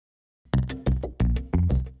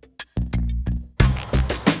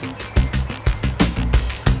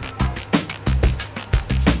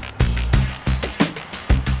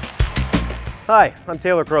Hi, I'm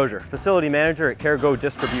Taylor Crozier, Facility Manager at CareGo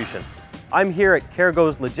Distribution. I'm here at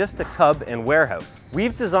CareGo's Logistics Hub and Warehouse.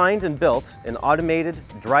 We've designed and built an automated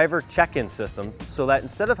driver check-in system so that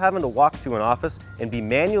instead of having to walk to an office and be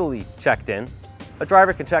manually checked in, a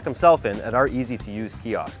driver can check himself in at our easy-to-use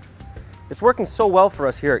kiosk. It's working so well for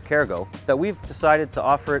us here at CareGo that we've decided to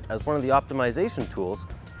offer it as one of the optimization tools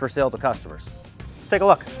for sale to customers. Let's take a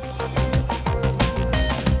look.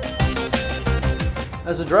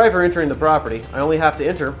 As a driver entering the property, I only have to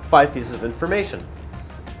enter 5 pieces of information.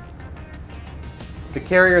 The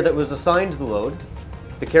carrier that was assigned the load,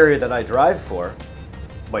 the carrier that I drive for,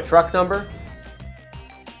 my truck number,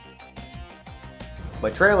 my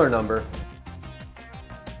trailer number,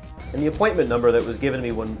 and the appointment number that was given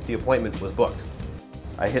me when the appointment was booked.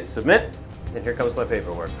 I hit submit, and here comes my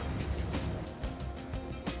paperwork.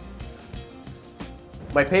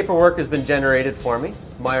 My paperwork has been generated for me,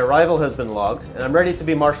 my arrival has been logged, and I'm ready to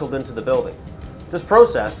be marshaled into the building. This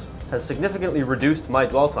process has significantly reduced my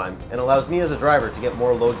dwell time and allows me as a driver to get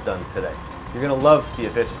more loads done today. You're going to love the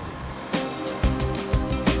efficiency.